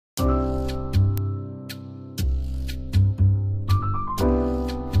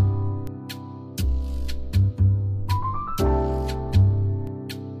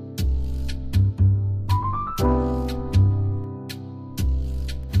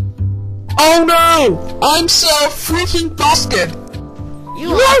Oh no! I'm so freaking busted!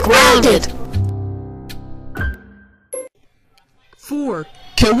 You are grounded! 4.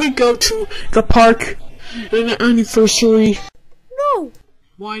 Can we go to the park on the anniversary? No,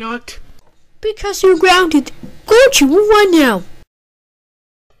 Why not? because you're grounded. Go to move on now.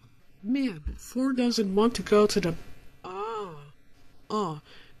 Man, 4 doesn't want to go to the...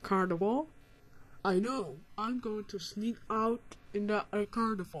 Carnival? I know, I'm going to sneak out in the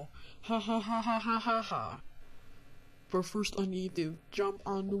carnival. Ha ha ha ha ha ha ha. But first I need to jump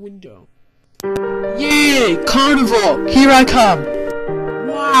on the window. Yay! Carnival! Here I come!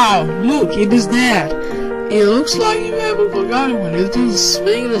 Wow! Look, it is that! It looks like you haven't forgotten what it is.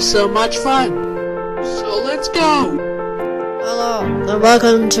 Making it so much fun! So let's go! Hello, and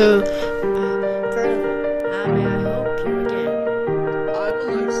welcome to Carnival. How may I help you again? I would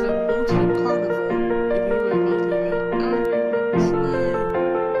like some multi carnival. If you have multi, I give them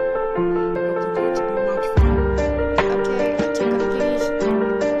Hope it's going to be much fun. Okay, a ticket please.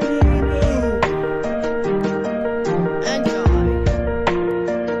 Enjoy.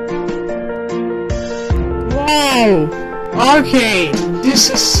 Wow! Arcade! This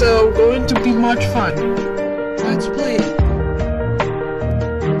is so going to be much fun. Let's play.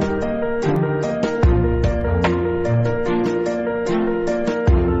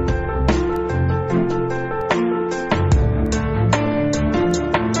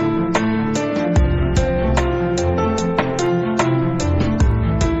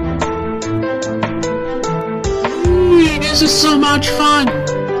 This is so much fun!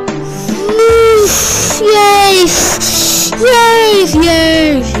 Yay! Yay!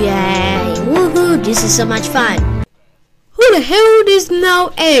 Yay! Yay! Woohoo! This is so much fun. Who the hell is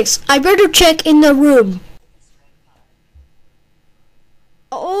now X? I better check in the room.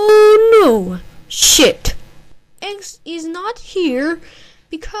 Oh no! Shit! X is not here.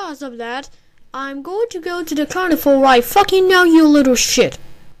 Because of that, I'm going to go to the carnival right fucking now, you little shit.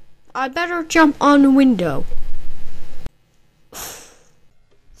 I better jump on the window.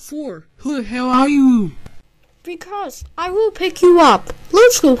 4. Who the hell are you? Because I will pick you up.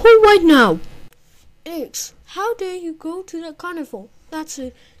 Let's go home right now. X, how dare you go to the carnival? That's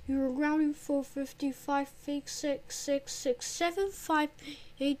it. You're grounded for 55 fake 6 6 6 7 5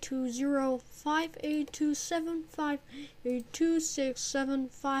 8 2 0 5 8 2 7 5 8 2 6 7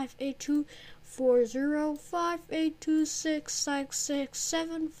 5 8 2 4 0 5 8 2 6 6 6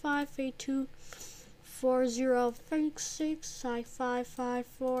 7 5 8 2 4 0 5 6 5 5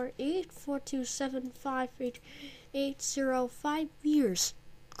 4 8 4 2 7 5 8 8 0 5 years.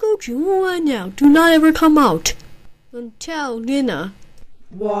 Go to right now. Do not ever come out until dinner.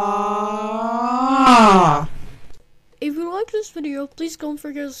 Wow! If you like this video, please don't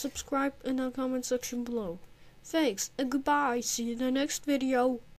forget to subscribe in the comment section below. Thanks and goodbye. See you in the next video.